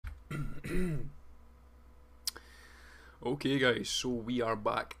Okay guys, so we are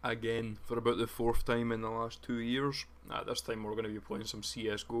back again for about the fourth time in the last 2 years. This time we're going to be playing some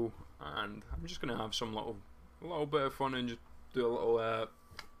CSGO, and I'm just going to have some little bit of fun and just do a little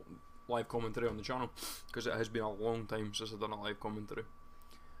live commentary on the channel, because it has been a long time since I've done a live commentary.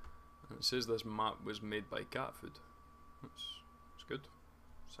 And it says this map was made by Cat Food. It's good.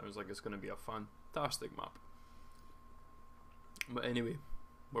 Sounds like it's going to be a fantastic map. But anyway,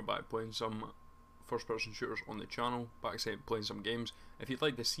 we're back playing some first person shooters on the channel, playing some games. If you'd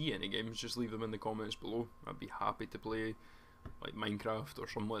like to see any games, just leave them in the comments below. I'd be happy to play like Minecraft or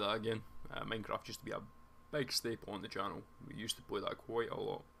something like that again. Minecraft used to be a big staple on the channel. We used to play that quite a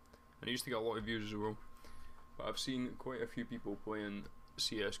lot, and it used to get a lot of views as well. But I've seen quite a few people playing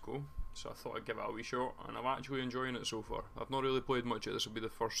CSGO, so I thought I'd give it a wee shot, and I'm actually enjoying it so far. I've not really played much of it. This will be the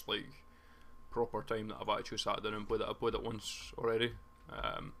first like proper time that I've actually sat down and played it. I played it once already.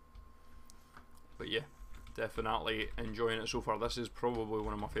 But yeah, definitely enjoying it so far. This is probably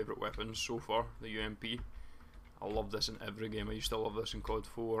one of my favourite weapons so far, the UMP. I love this in every game. I used to love this in COD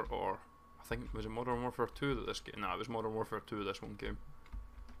 4, or I think, was it Modern Warfare 2 that this game? Nah, it was Modern Warfare 2 this one came.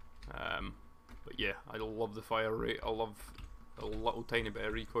 But yeah, I love the fire rate. I love a little tiny bit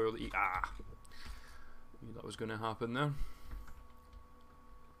of recoil. Knew that was going to happen there.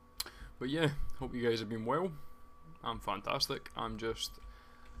 But yeah, hope you guys have been well. I'm fantastic. I'm just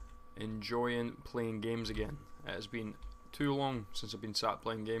enjoying playing games again. It has been too long since I've been sat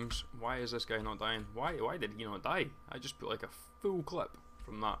playing games. Why is this guy not dying? Why did he not die? I just put like a full clip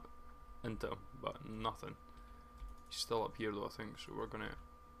from that into him, but nothing. He's still up here though, I think, so we're gonna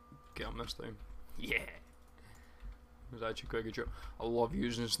get him this time. Yeah! It was actually quite a good shot. I love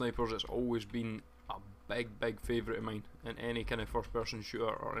using snipers. It's always been a big favourite of mine in any kind of first person shooter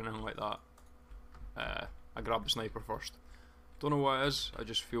or anything like that. I grab the sniper first. Don't know what it is, I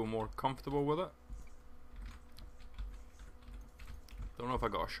just feel more comfortable with it. Don't know if I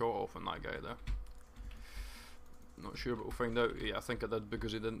got a shot off on that guy there. Not sure, but we'll find out. Yeah, I think I did,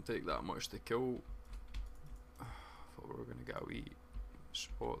 because he didn't take that much to kill. Thought we were going to get a wee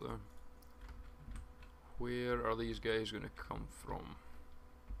spot there. Where are these guys going to come from?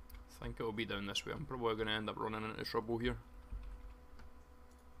 I think it'll be down this way. I'm probably going to end up running into trouble here.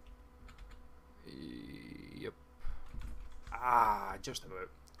 Yep. Just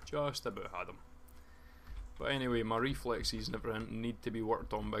about had him. But anyway, my reflexes and everything need to be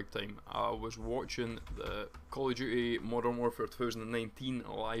worked on big time. I was watching the Call of Duty Modern Warfare 2019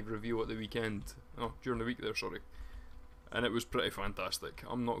 live review at the weekend. Oh, during the week there, sorry. And it was pretty fantastic.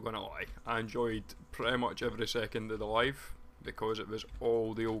 I'm not gonna lie. I enjoyed pretty much every second of the live, because it was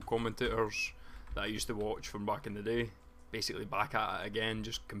all the old commentators that I used to watch from back in the day, basically back at it again,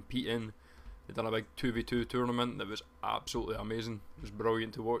 just competing. They done a big 2v2 tournament that was absolutely amazing. It was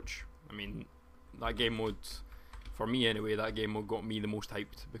brilliant to watch. I mean, that game mode, for me anyway, that game mode got me the most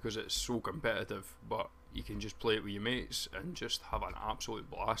hyped, because it's so competitive, but you can just play it with your mates and just have an absolute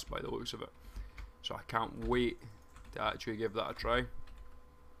blast by the looks of it. So I can't wait to actually give that a try,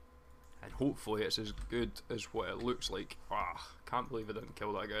 and hopefully it's as good as what it looks like. Can't believe I didn't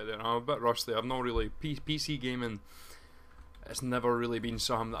kill that guy there. I'm a bit rusty. I've not really PC gaming. It's never really been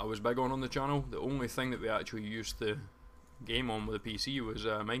something that I was big on the channel. The only thing that we actually used to game on with the PC was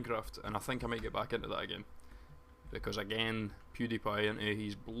Minecraft, and I think I might get back into that again, because again, PewDiePie,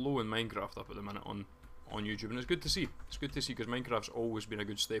 he's blowing Minecraft up at the minute on YouTube, and it's good to see. It's good to see, because Minecraft's always been a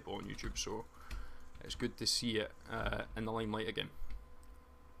good staple on YouTube, so it's good to see it in the limelight again.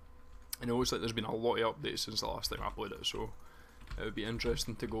 And it looks like there's been a lot of updates since the last time I played it, so it would be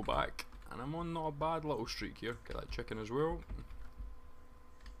interesting to go back. And I'm on not a bad little streak here. Get that chicken as well.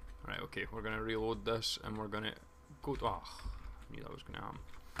 Right, okay, we're going to reload this, and we're going to go to... I knew that was going to happen.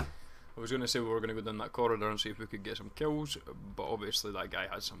 I was going to say we were going to go down that corridor and see if we could get some kills, but obviously that guy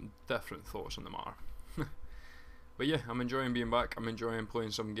had some different thoughts on the matter. But yeah, I'm enjoying being back. I'm enjoying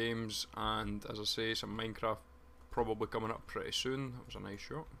playing some games, and as I say, some Minecraft probably coming up pretty soon. That was a nice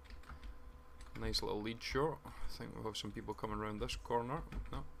shot. Nice little lead shot. I think we'll have some people coming around this corner.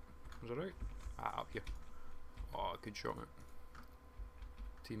 No. Was that right? Up here. Oh, good shot, mate.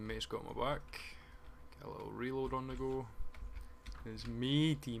 Teammate's got my back. Get a little reload on the go. It's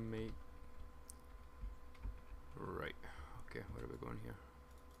me, teammate. Right. Okay, where are we going here?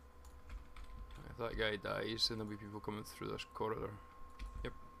 If that guy dies, then there'll be people coming through this corridor.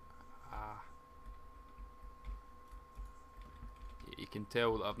 Yep. Yeah, you can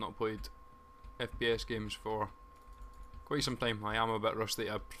tell that I've not played FPS games for quite some time. I am a bit rusty.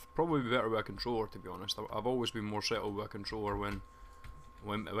 I'd probably be better with a controller, to be honest. I've always been more settled with a controller when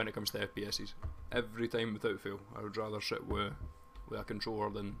it comes to FPSs. Every time without fail, I would rather sit with a controller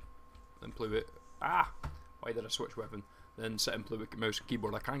than then play with why did I switch weapon? Then sit and play with mouse and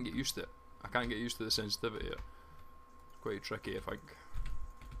keyboard. I can't get used to it. I can't get used to the sensitivity. It's quite tricky, I think.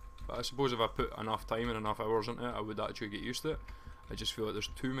 But I suppose if I put enough time and enough hours into it, I would actually get used to it. I just feel like there's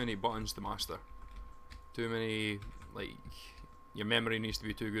too many buttons to master. Too many, like, your memory needs to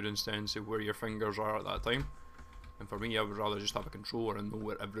be too good in sense of where your fingers are at that time. And for me, I would rather just have a controller and know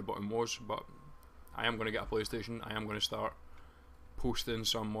where every button was. But I am going to get a PlayStation. I am going to start posting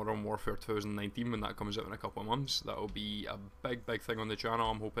some Modern Warfare 2019 when that comes out in a couple of months. That'll be a big thing on the channel.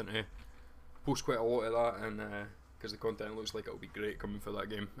 I'm hoping to post quite a lot of that, and because the content looks like it'll be great coming for that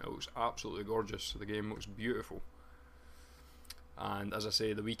game. It looks absolutely gorgeous. The game looks beautiful. And as I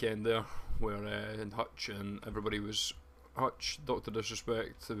say, the weekend there, where in Hutch and everybody was Hutch, Dr.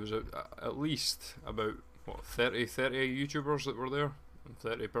 Disrespect, there was at least about what 30 YouTubers that were there, and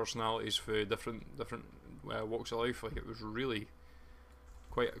 30 personalities for different walks of life. Like, it was really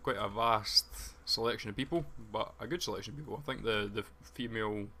quite a vast selection of people, but a good selection of people. I think the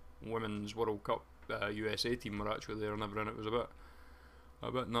female women's World Cup USA team were actually there and everything. It was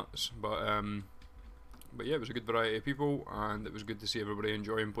a bit nuts, but yeah, it was a good variety of people, and it was good to see everybody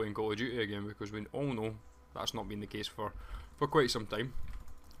enjoying playing Call of Duty again, because we all know that's not been the case for quite some time.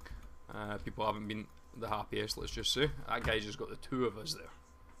 People haven't been the happiest, let's just say. That guy's just got the two of us there,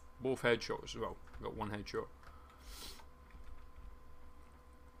 both headshots. Well, got one headshot.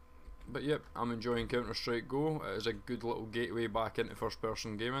 But yep, I'm enjoying Counter-Strike Go. It is a good little gateway back into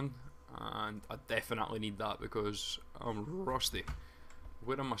first-person gaming, and I definitely need that because I'm rusty.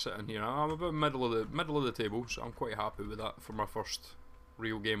 Where am I sitting here? I'm about middle of the table, so I'm quite happy with that for my first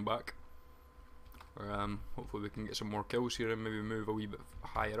real game back. Hopefully we can get some more kills here and maybe move a wee bit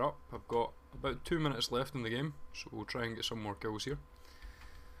higher up. I've got about 2 minutes left in the game, so we'll try and get some more kills here.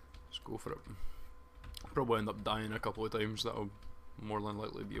 Let's go for it. I'll probably end up dying a couple of times. That'll more than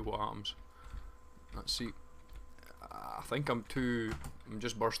likely be what happens. Let's see. I think I'm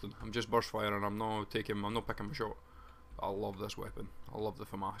just bursting. I'm just burst firing. I'm not picking my shot. I love this weapon. I love the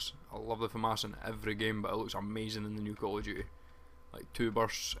FAMAS. I love the FAMAS in every game, but it looks amazing in the new Call of Duty. Like 2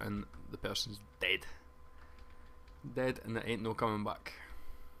 bursts and the person's dead. Dead, and there ain't no coming back.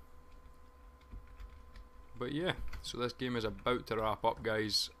 But yeah, so this game is about to wrap up,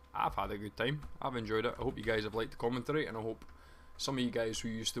 guys. I've had a good time. I've enjoyed it. I hope you guys have liked the commentary, and I hope some of you guys who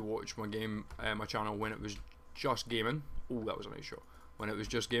used to watch my channel when it was just gaming. Oh, that was a nice shot. When it was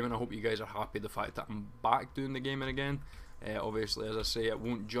just gaming, I hope you guys are happy the fact that I'm back doing the gaming again. Obviously, as I say, it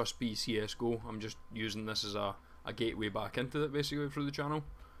won't just be CSGO. I'm just using this as a gateway back into it, basically, through the channel.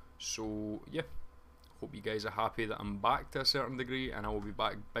 So yeah, hope you guys are happy that I'm back to a certain degree, and I will be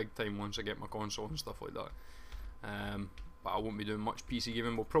back big time once I get my console and stuff like that. But I won't be doing much PC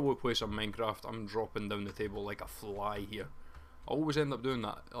gaming. We'll probably play some Minecraft. I'm dropping down the table like a fly here. I always end up doing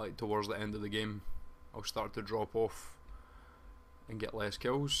that, like towards the end of the game. I'll start to drop off and get less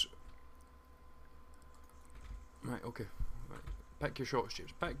kills. Right, okay. Right. Pick your shots, James.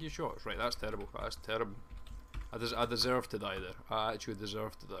 Pick your shots. Right, that's terrible. That's terrible. I deserve to die there. I actually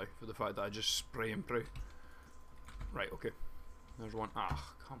deserve to die for the fact that I just spray and pray. Right, okay. There's one.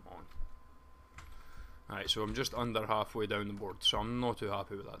 Ah, come on. Alright, so I'm just under halfway down the board, so I'm not too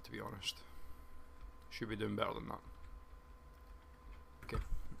happy with that, to be honest. Should be doing better than that. Okay.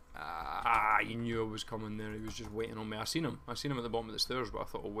 He knew I was coming there. He was just waiting on me. I seen him at the bottom of the stairs, but I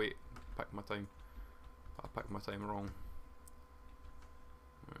thought, I'll wait, pick my time. But I picked my time wrong.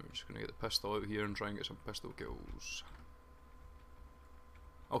 I'm just gonna get the pistol out here and try and get some pistol kills.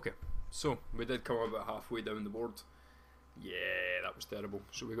 Okay, so we did come about halfway down the board. Yeah, that was terrible.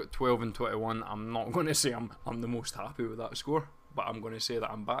 So we got 12 and 21. I'm not going to say I'm the most happy with that score, but I'm going to say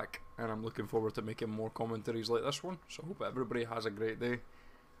that I'm back, and I'm looking forward to making more commentaries like this one. So I hope everybody has a great day,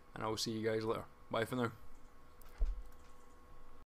 and I will see you guys later. Bye for now.